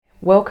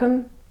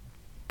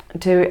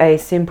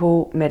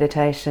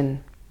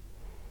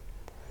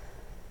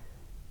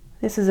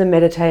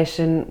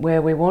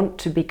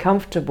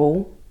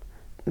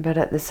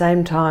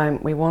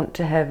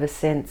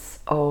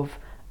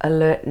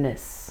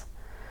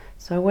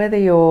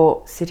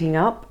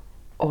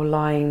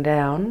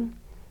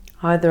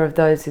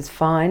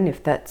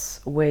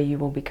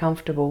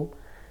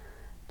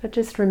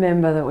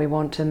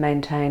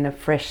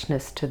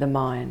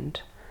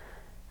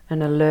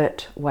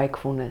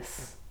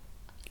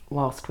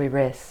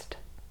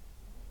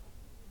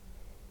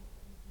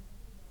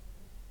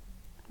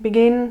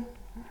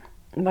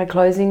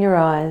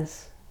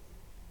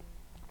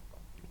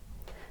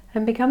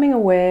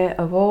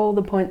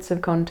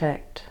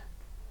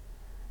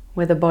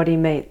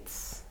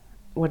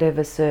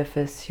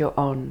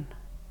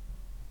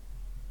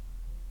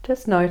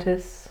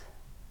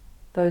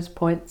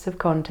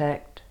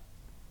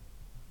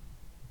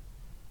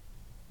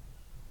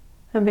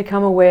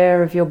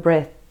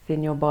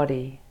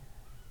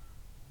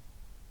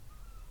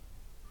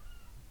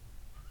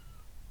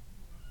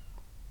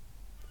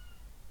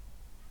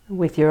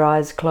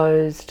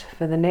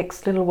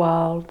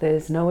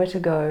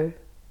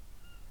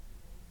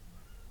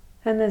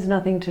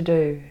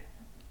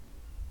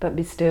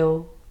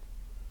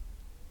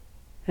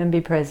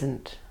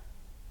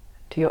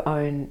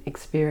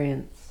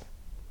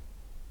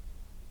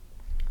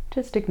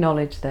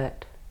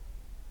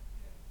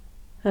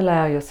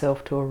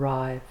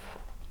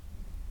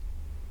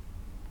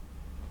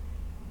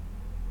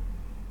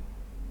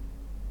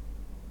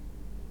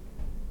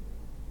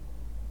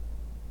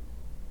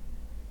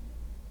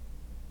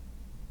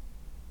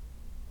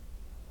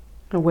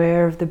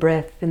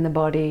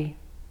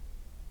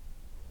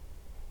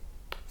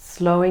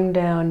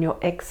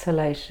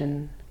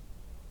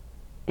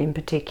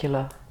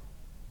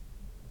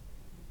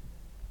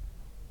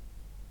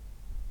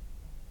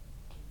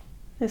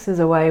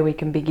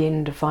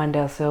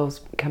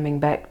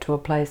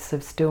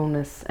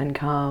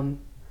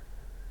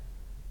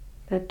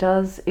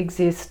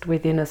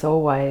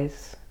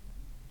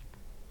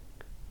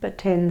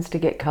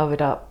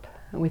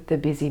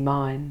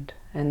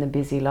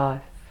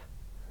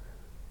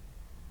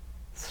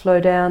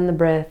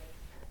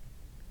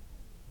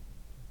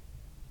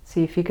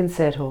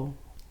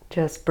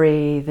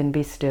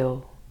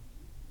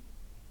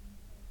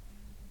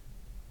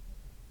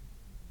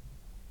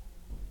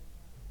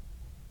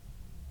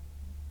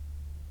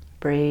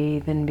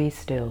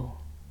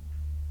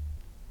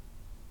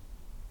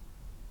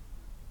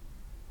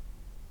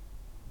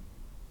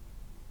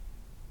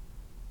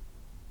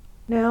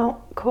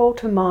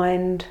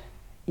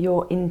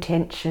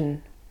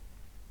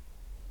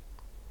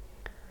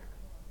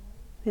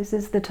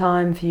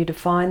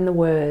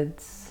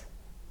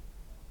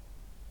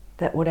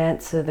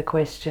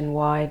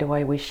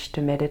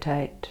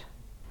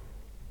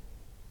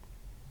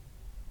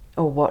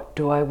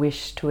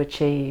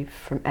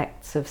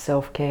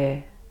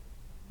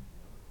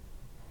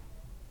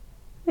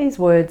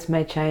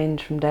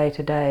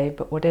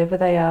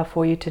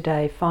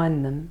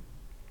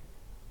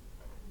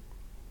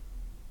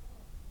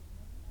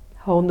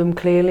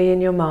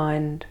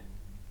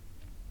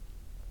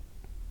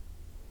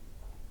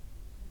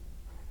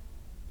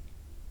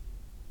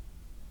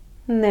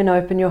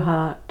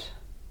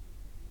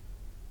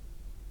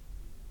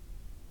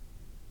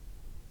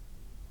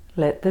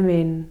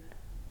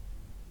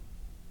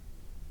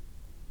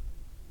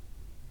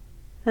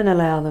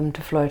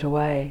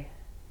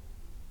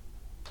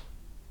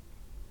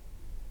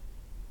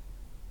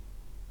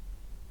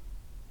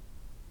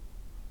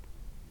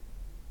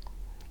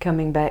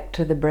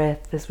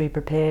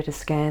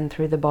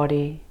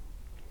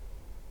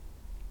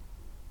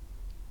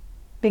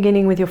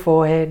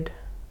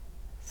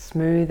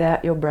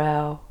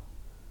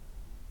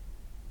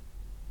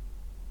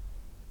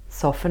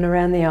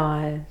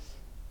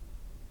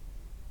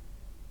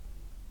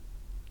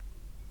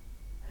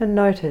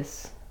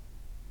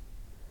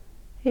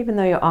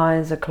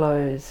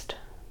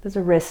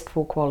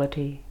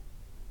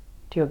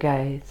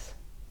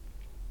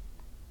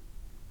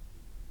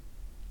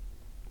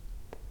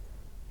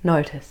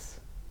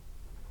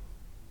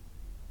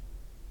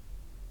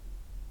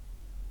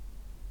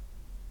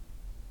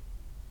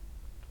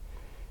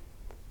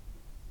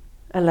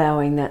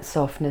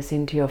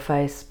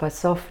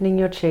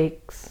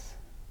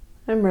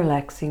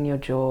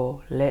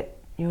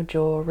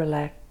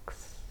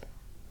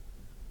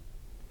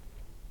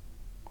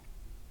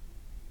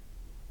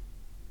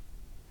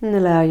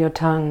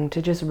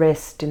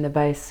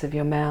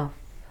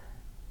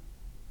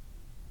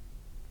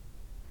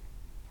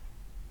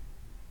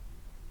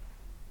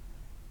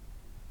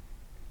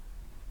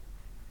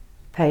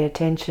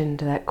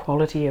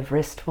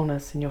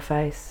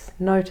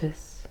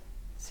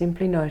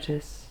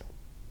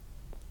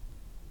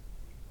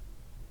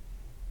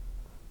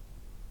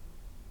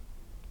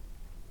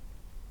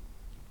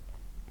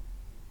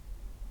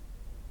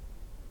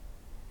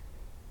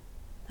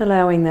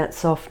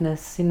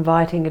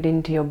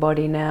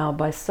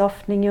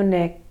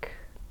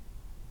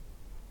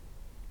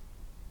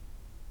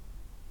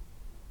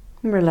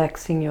And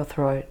relaxing your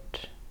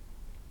throat.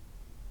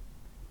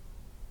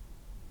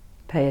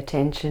 Pay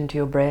attention to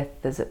your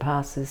breath as it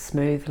passes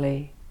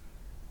smoothly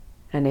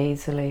and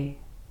easily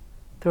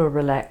through a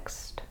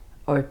relaxed,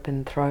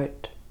 open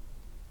throat.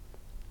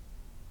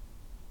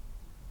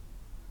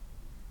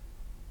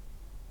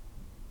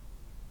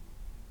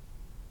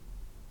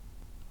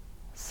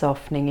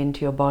 Softening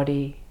into your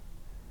body.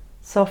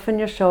 Soften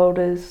your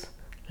shoulders,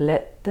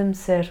 let them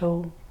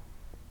settle,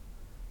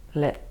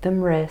 let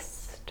them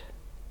rest.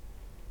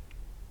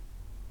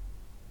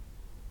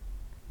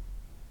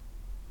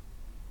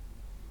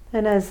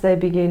 And as they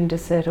begin to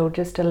settle,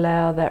 just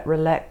allow that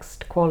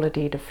relaxed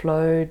quality to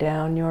flow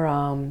down your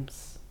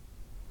arms.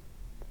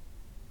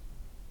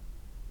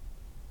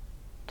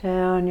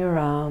 Down your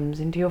arms,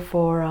 into your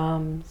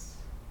forearms,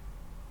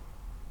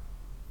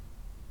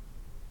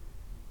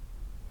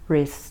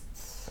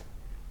 wrists,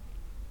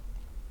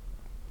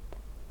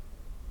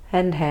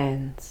 and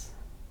hands.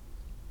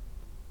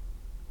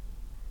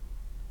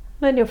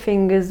 Let your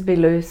fingers be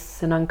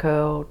loose and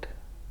uncurled.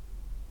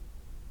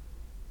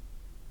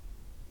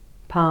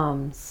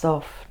 Palms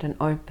soft and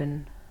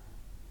open.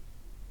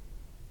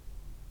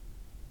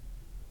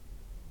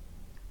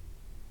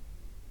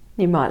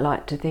 You might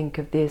like to think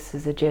of this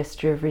as a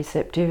gesture of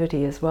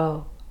receptivity as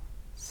well.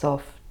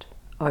 Soft,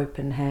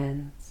 open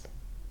hands.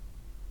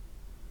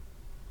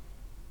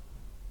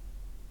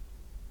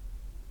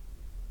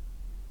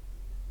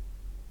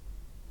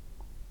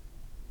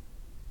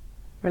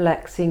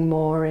 Relaxing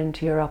more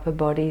into your upper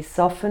body,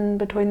 soften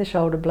between the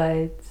shoulder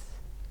blades.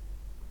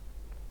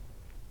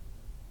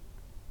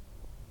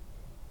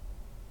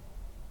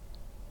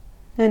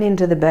 And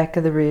into the back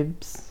of the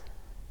ribs.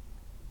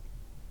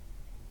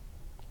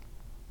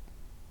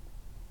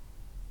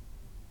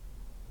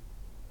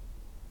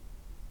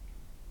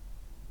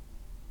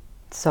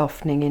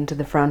 Softening into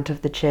the front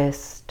of the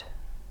chest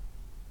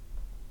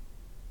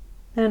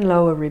and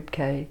lower rib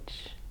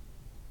cage.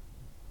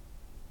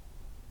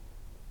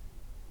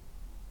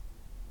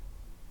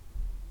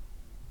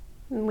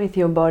 And with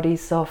your body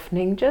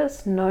softening,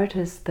 just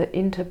notice the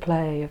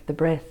interplay of the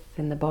breath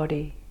in the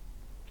body.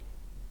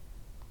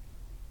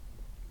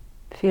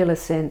 Feel a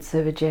sense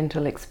of a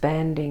gentle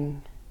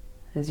expanding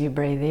as you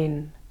breathe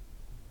in,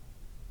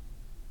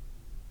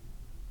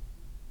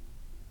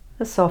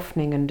 a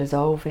softening and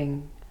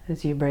dissolving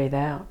as you breathe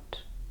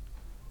out.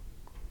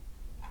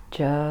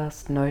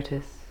 Just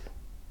notice.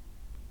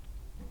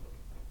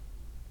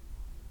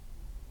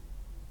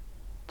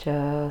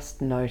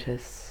 Just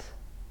notice.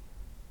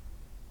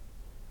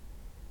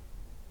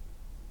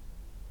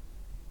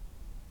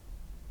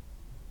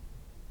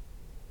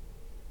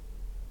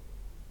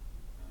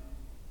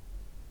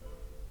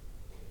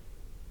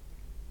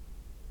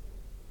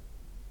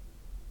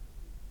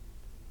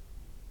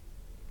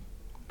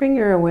 Bring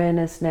your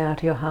awareness now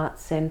to your heart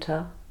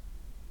center,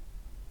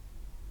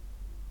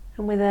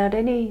 and without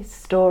any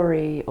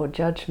story or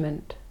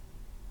judgment,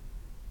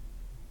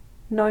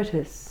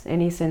 notice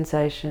any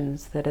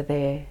sensations that are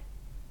there.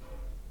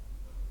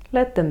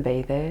 Let them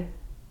be there.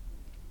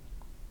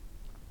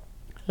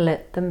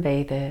 Let them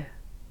be there.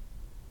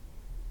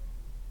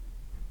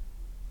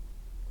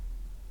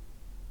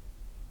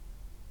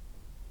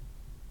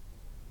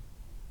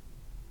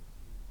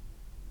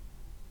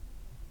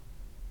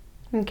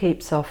 And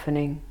keep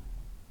softening.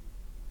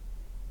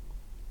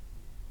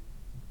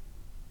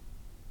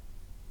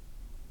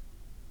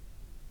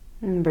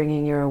 And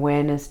bringing your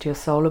awareness to your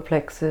solar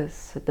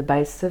plexus at the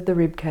base of the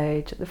rib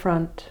cage at the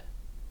front.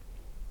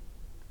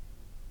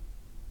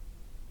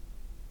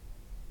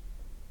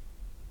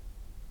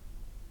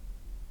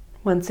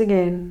 Once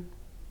again,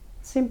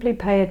 simply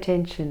pay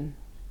attention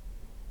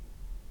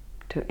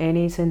to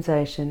any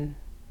sensation,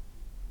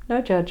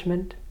 no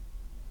judgment.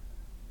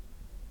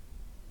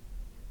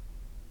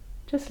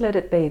 Just let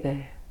it be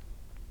there.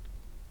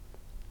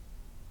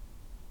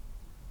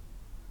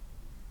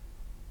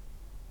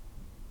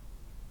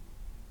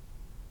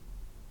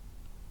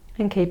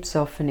 And keep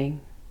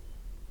softening.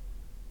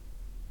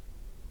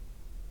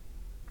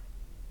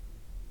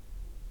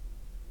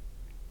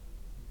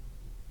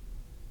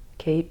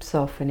 Keep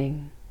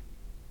softening.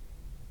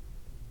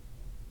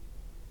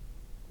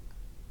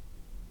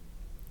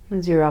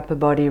 As your upper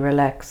body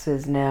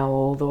relaxes now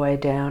all the way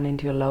down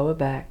into your lower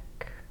back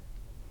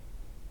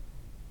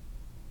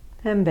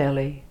and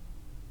belly.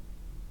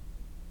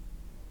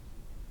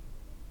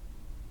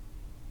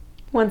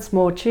 Once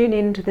more, tune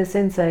into the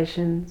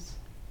sensations.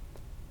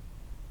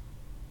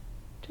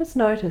 Just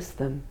notice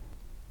them.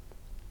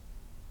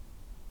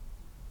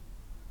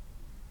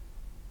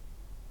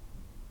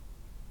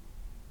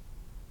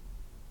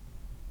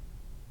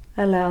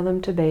 Allow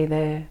them to be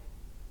there.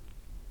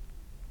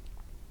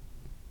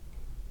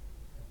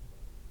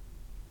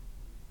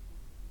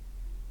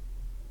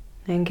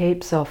 And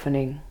keep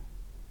softening.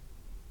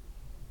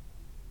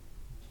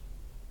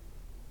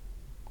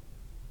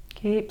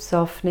 Keep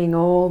softening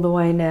all the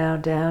way now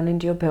down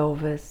into your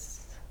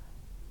pelvis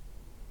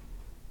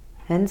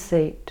and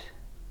seat.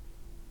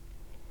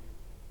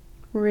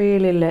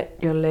 Really let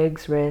your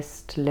legs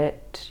rest.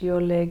 Let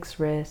your legs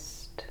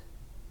rest.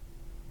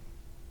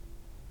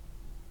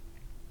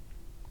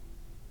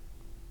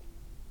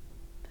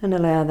 And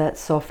allow that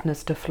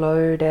softness to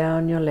flow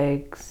down your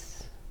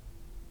legs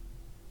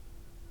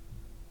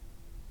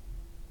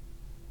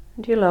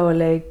and your lower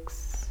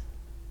legs,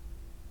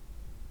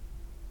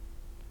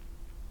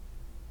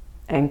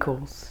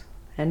 ankles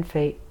and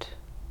feet,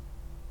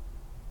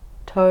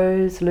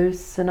 toes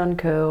loose and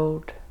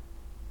uncurled,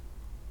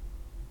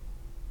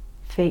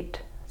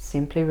 feet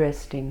simply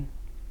resting.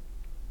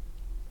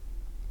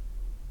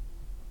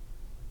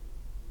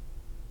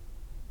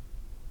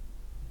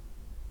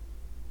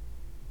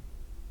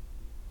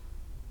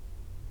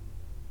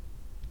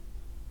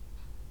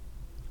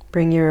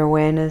 Bring your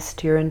awareness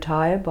to your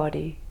entire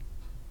body.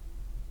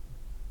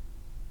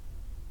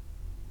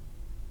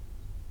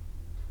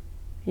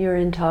 Your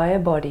entire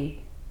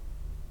body.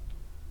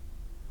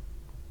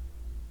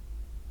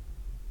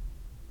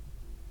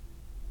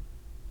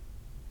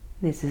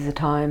 This is a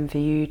time for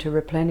you to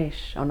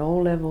replenish on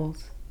all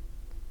levels.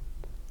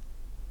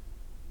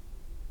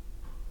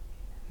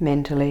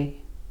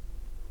 Mentally,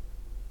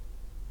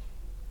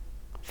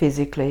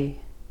 physically,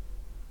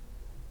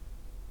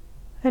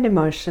 and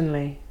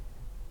emotionally.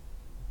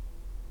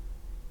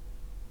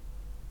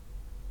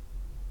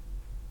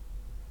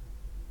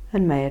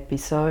 And may it be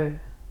so.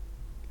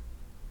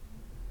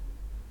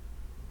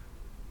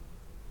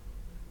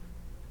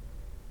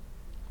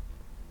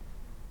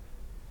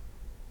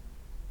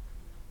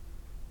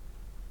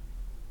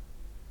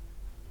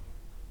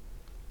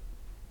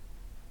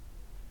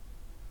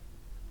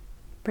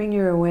 Bring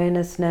your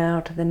awareness now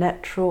to the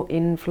natural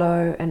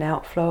inflow and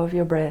outflow of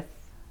your breath.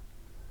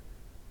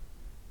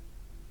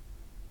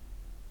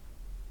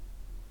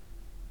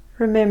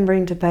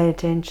 Remembering to pay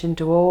attention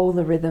to all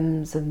the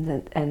rhythms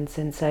and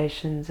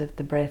sensations of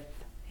the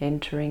breath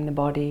entering the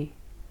body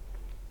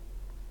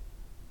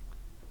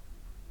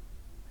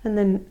and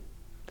then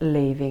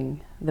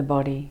leaving the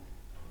body.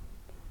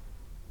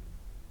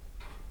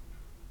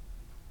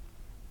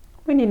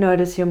 When you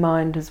notice your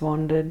mind has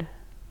wandered,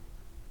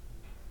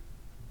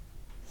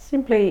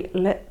 simply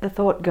let the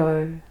thought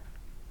go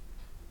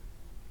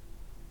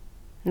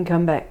and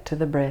come back to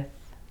the breath,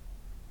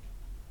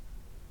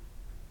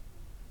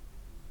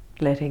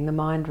 letting the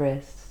mind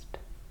rest.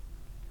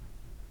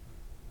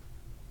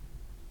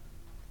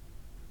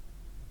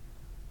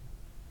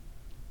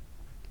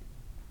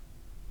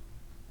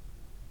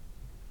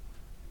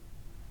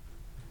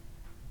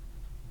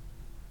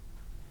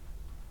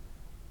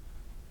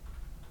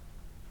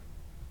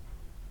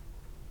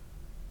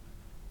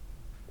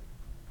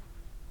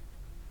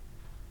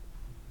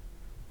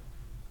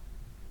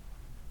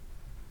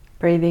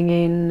 Breathing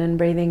in and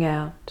breathing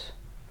out.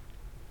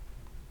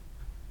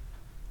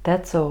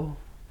 That's all.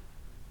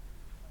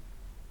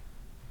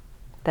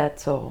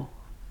 That's all.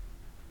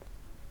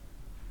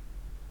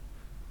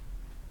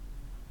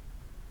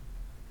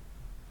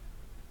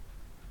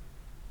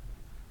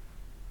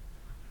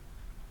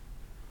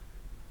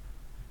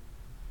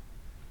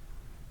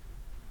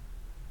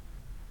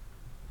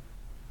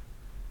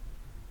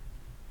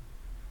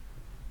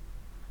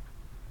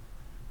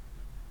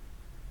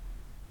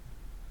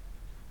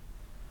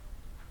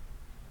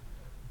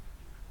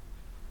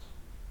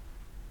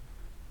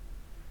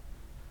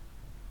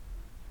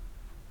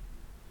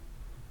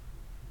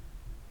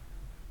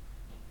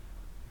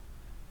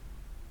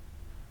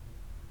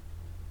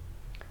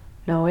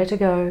 Nowhere to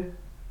go,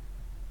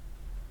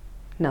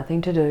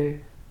 nothing to do.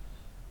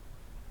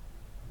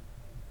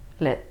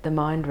 Let the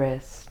mind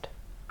rest.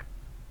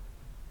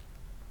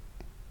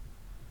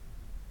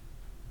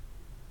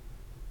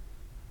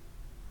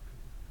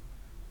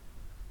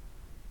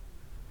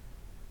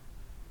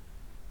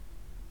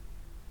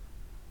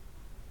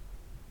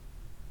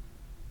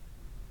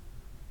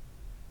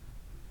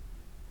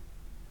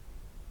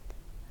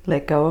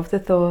 Let go of the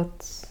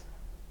thoughts.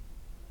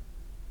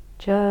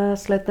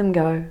 Just let them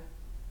go.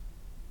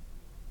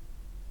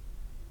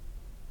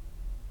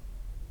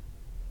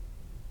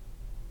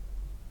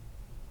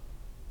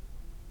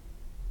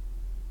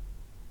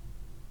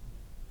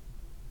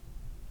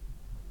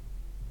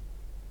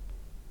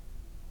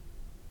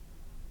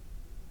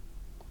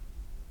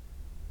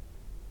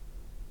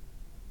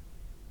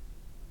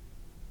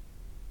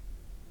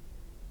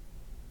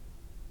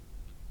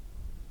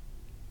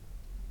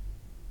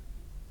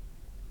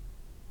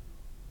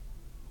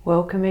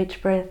 Welcome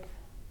each breath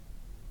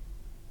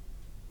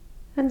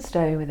and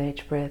stay with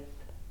each breath.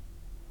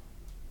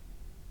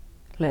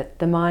 Let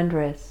the mind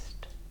rest.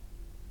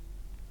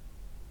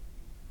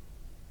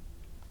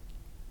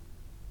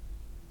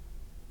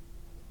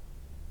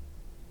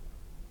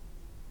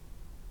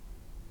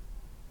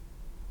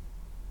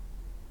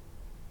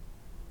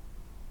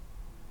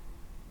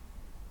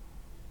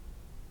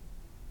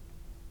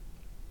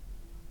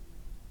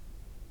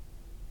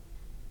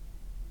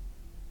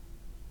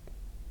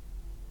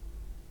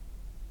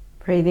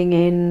 Breathing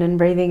in and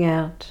breathing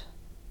out.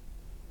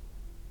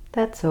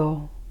 That's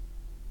all.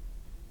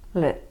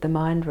 Let the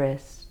mind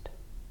rest.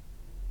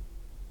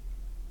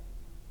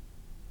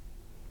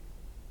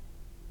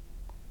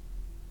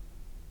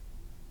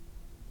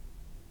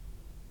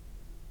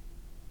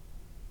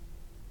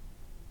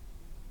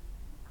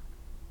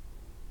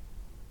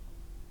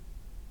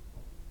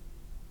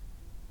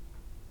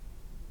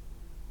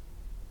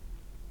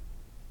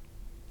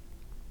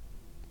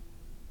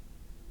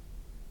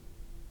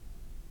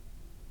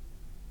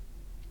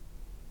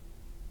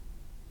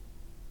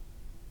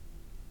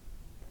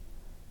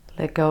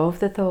 Let go of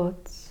the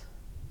thoughts.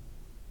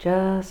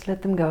 Just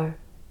let them go.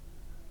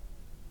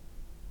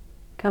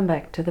 Come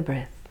back to the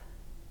breath.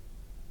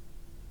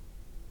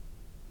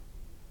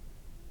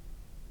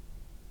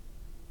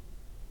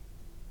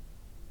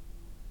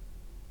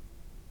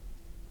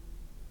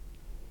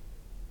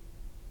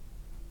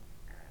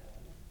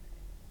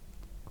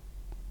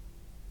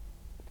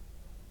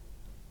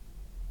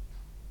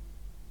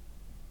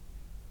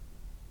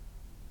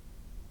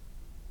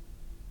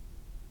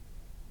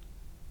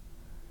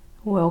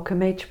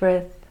 Welcome each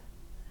breath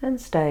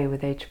and stay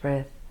with each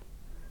breath.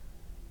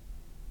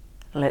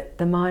 Let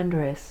the mind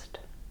rest.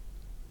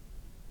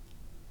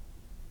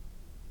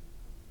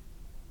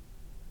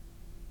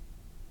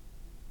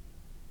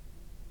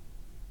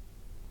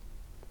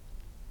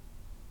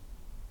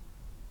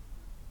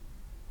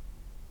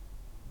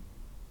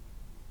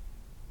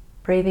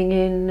 Breathing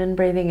in and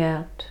breathing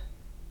out.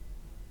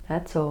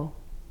 That's all.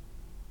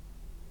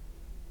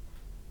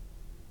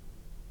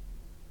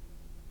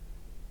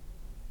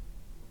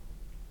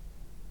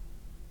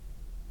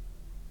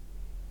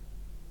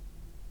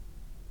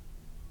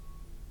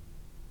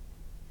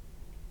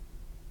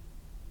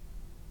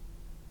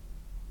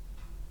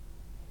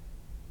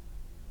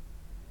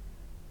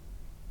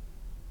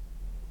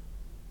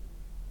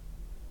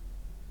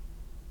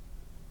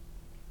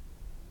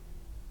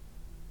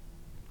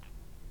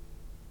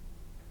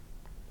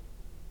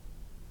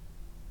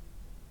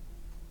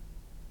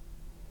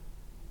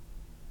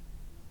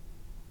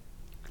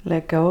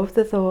 Let go of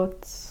the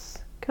thoughts.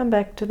 Come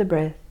back to the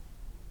breath.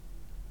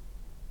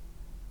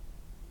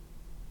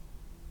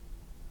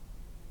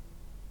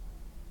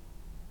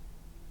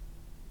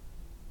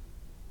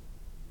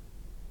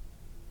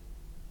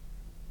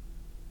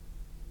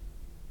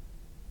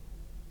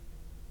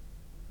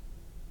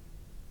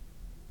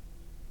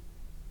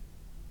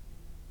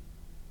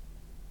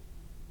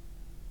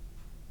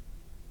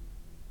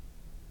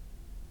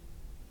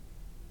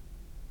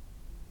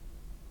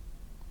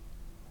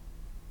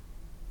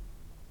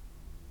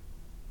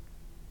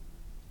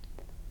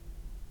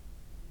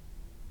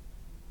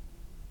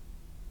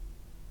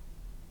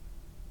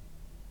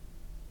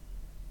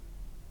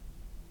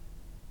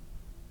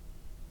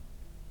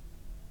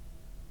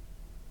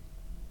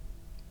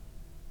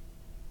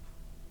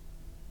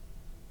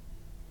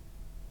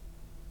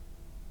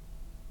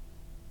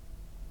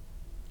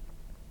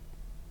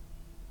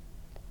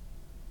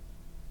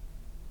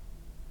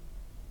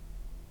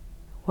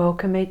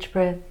 Welcome each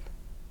breath.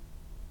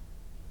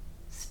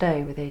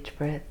 Stay with each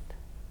breath.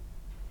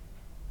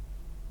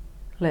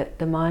 Let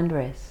the mind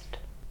rest.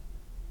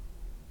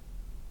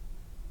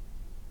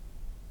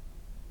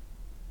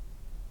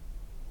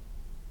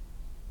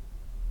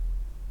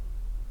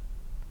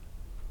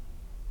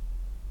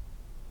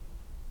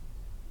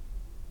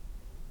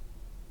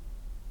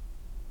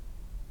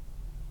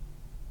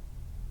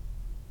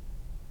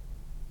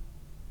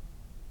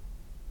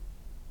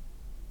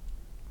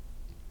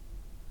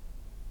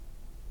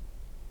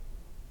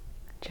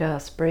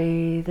 Just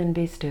breathe and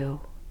be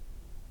still.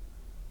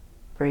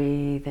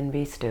 Breathe and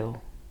be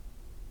still.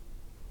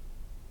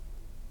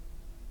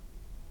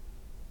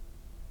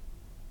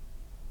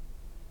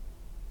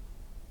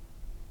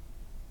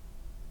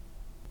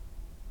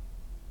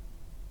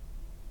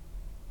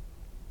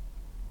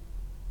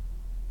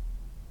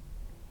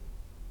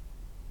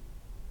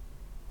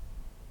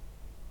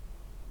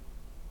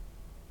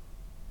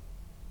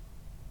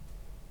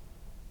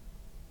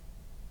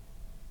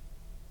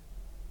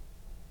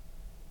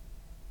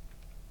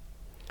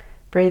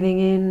 Breathing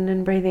in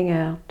and breathing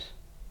out.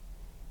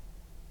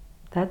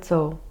 That's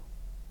all.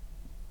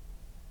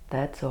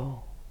 That's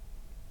all.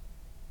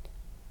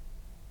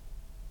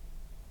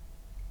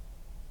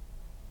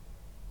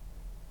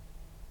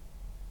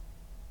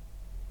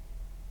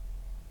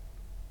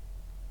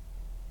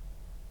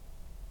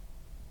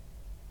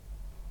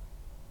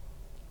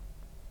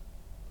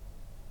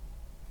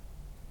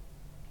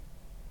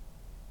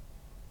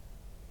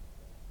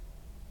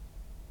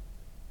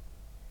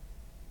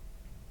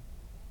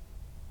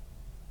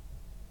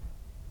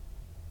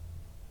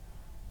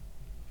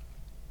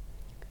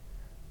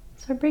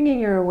 So bringing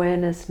your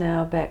awareness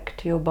now back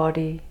to your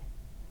body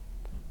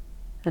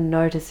and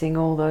noticing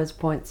all those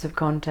points of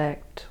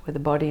contact where the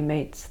body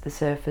meets the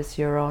surface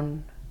you're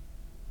on.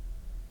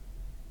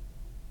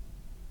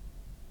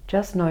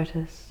 Just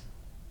notice.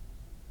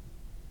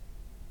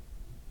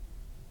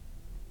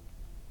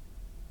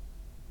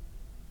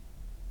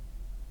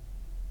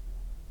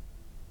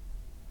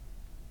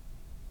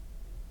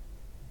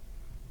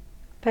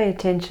 Pay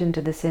attention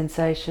to the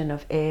sensation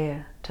of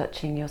air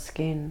touching your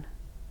skin.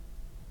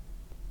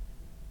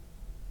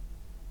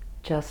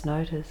 Just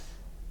notice.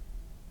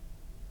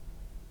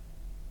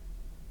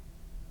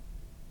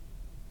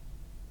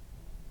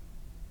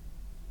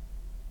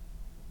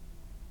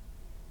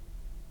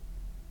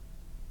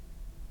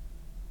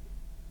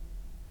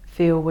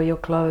 Feel where your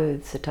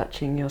clothes are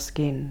touching your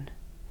skin.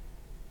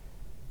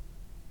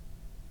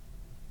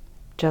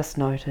 Just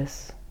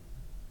notice.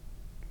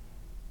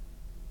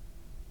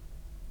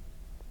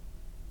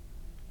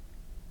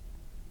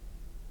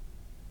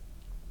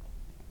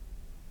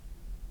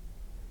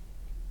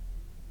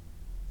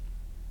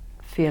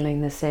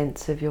 feeling the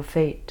sense of your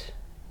feet,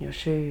 your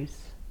shoes.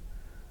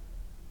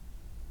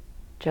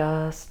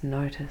 Just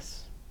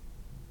notice.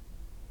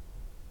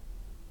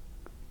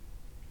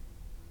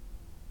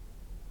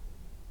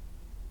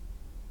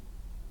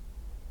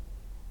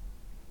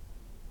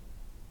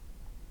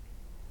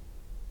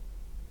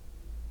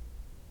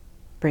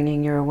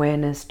 Bringing your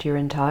awareness to your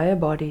entire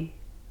body.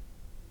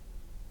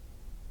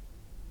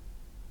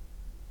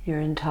 Your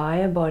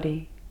entire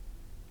body.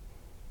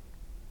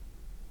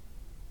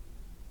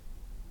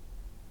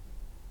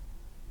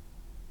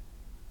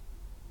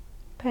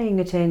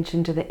 Paying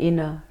attention to the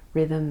inner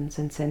rhythms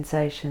and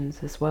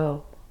sensations as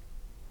well.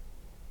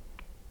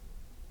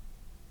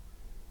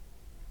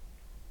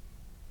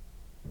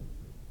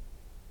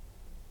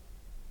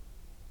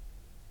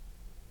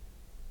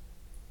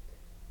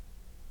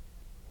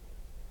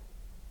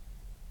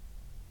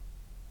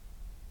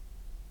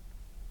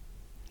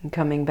 And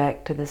coming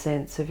back to the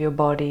sense of your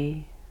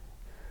body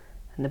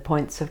and the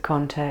points of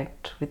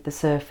contact with the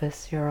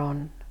surface you're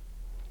on,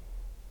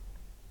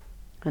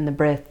 and the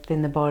breath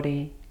in the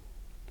body.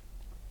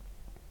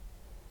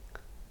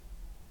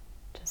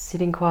 Just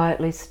sitting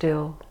quietly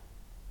still,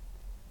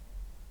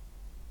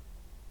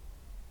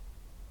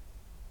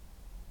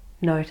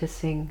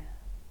 noticing.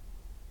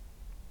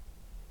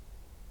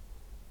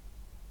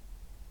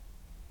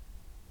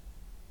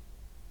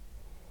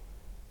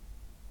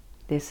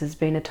 This has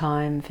been a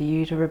time for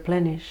you to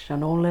replenish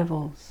on all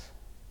levels,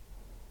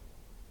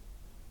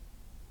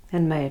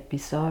 and may it be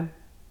so.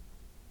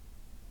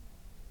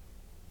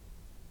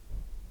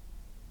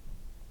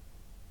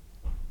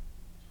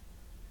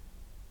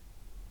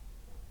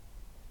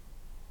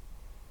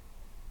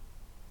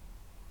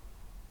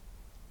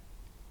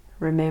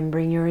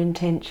 Remembering your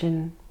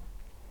intention,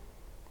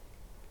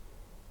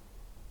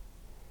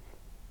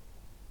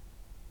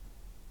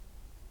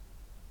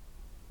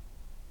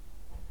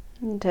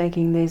 and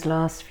taking these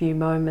last few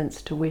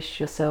moments to wish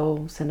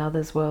yourselves and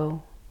others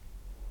well.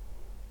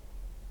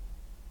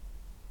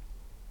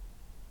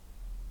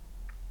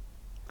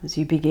 As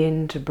you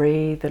begin to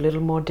breathe a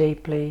little more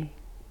deeply,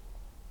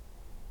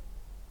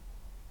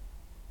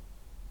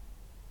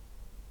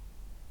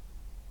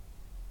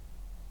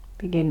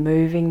 begin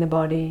moving the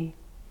body.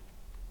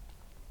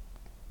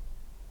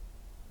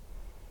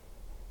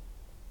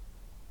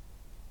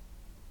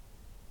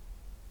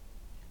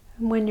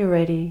 And when you're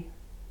ready,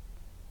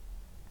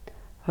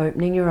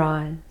 opening your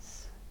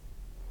eyes,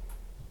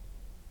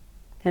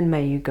 and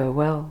may you go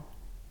well.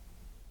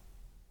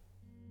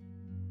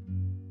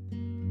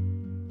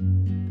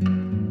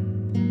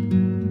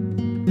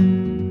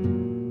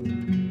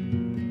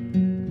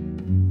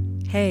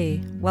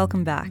 Hey,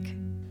 welcome back.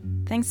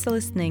 Thanks for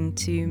listening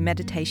to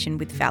Meditation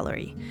with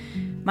Valerie.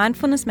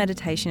 Mindfulness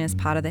meditation is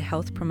part of the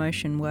health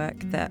promotion work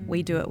that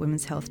we do at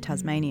Women's Health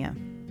Tasmania.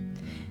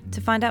 To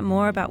find out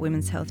more about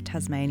Women's Health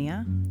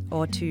Tasmania,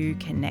 or to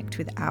connect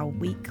with our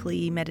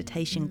weekly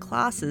meditation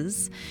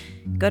classes,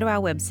 go to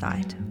our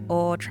website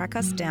or track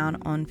us down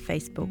on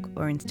Facebook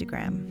or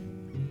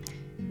Instagram.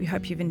 We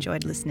hope you've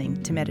enjoyed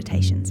listening to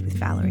Meditations with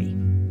Valerie.